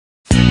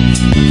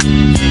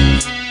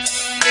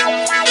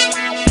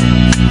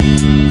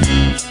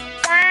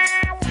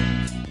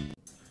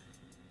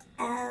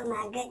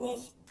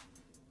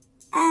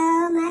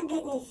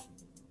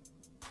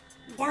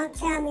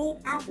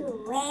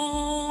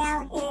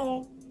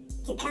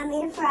to come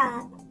eat a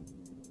frog.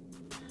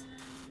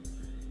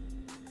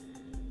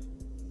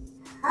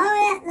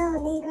 Hold up,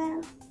 little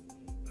Negro.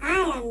 I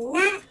am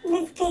not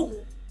Miss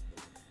Piggy.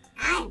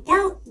 I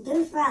don't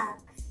do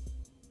frogs.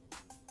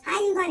 How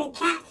you gonna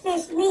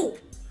catfish me?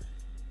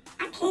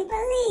 I can't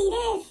believe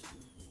this.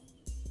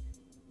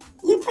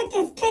 You put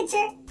this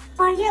picture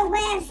on your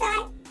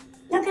website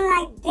looking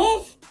like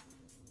this,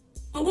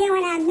 and then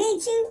when I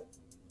meet you,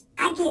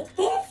 I get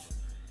this?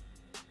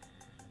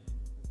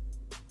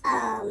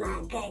 Oh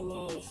my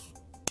goodness.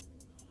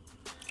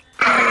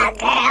 Oh,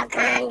 girl,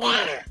 calm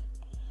down.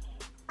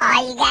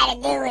 All you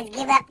gotta do is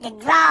give up the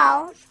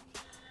draws,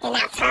 and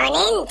I'll turn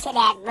into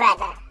that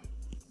brother.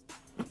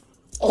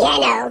 You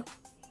know,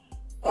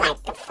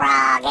 like the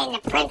frog and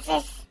the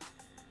princess.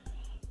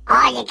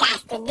 All you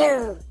got to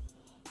do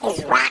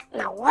is rock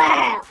my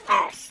world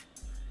first.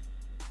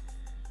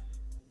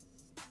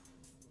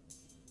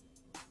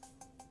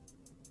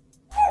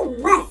 You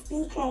must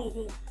be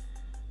crazy.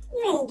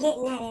 You ain't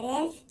getting none of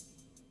this.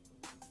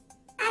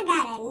 I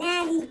got a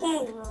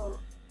 90-day rule.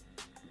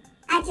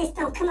 I just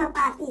don't come up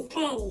off these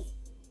panties.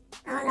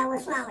 I don't know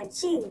what's wrong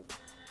with you.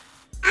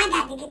 I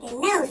got to get to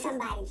know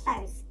somebody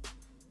first.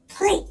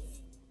 Please.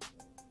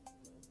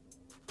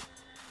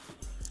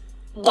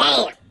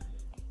 Damn.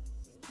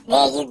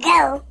 There you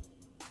go.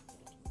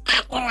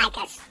 Acting like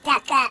a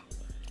stuck-up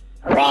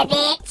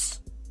ribbit.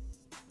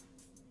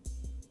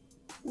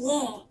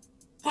 Yeah,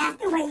 that's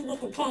the way you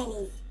get the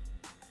panties.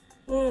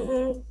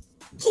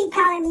 Keep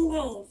calling me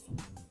names.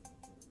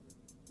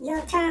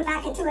 You'll turn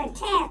back into a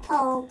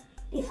tadpole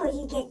before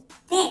you get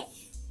this.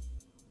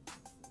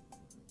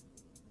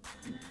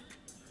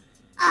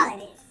 All of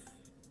this.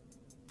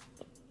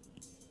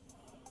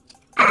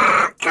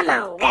 Oh, come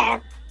on,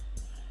 girl.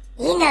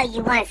 You know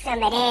you want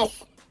some of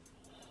this.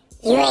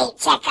 You ain't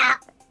check out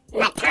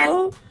my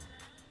tongue?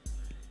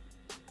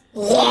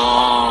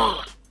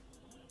 Yeah.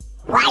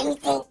 Why you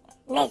think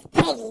Miss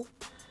Piggy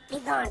be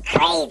going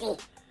crazy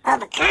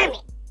over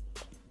Kermit?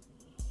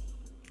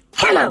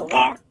 Come on,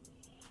 girl.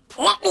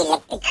 Let me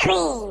lick the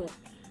cream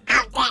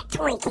out that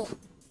Twinkie.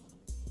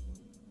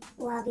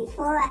 Well,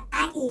 before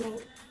I even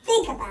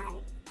think about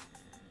it,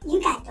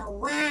 you got to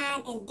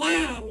wine and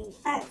dine me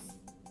first.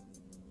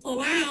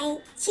 And I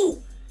ain't cheap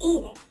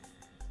either.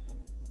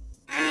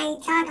 I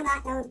ain't talking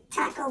about no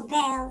Taco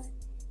Bells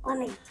or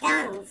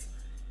McDonald's.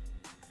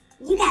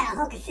 You gotta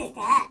hook a sister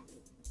up.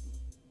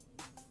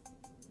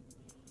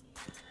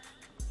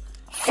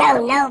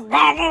 So no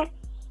burger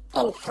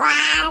and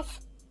fries?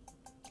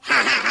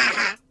 Ha ha ha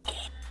ha.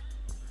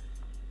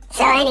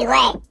 So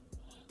anyway,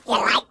 you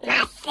like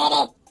my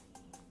city?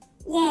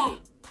 Yeah,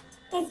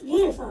 it's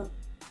beautiful.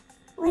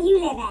 Where you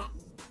live at?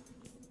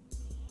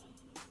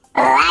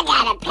 Oh, I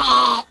got a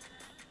pad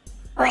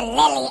on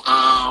Lily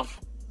Ave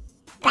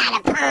by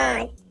the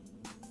pond.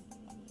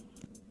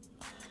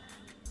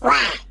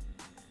 Why?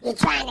 You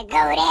trying to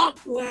go there?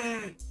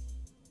 Nah.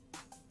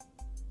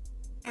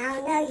 I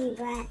don't know you,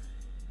 bruh.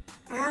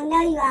 I don't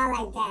know you all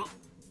like that.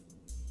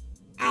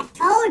 I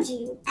told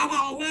you I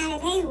got a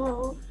 90-day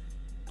rule,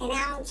 and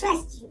I don't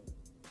trust you.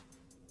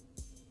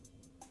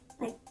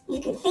 But you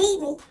can feed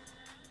me.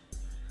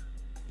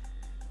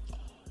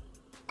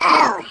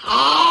 Oh,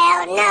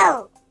 hell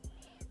no.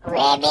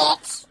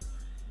 Ribbits.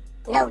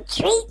 No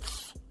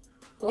treats.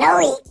 No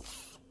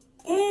eats.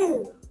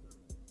 Ooh.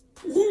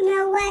 You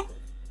know what?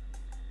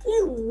 You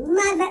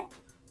mother...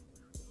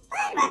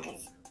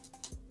 Fuckers.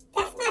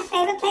 That's my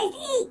favorite place to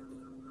eat.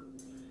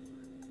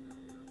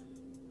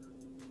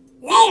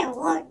 Later,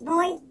 wart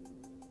boy.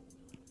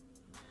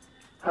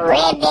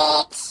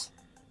 Ribbits.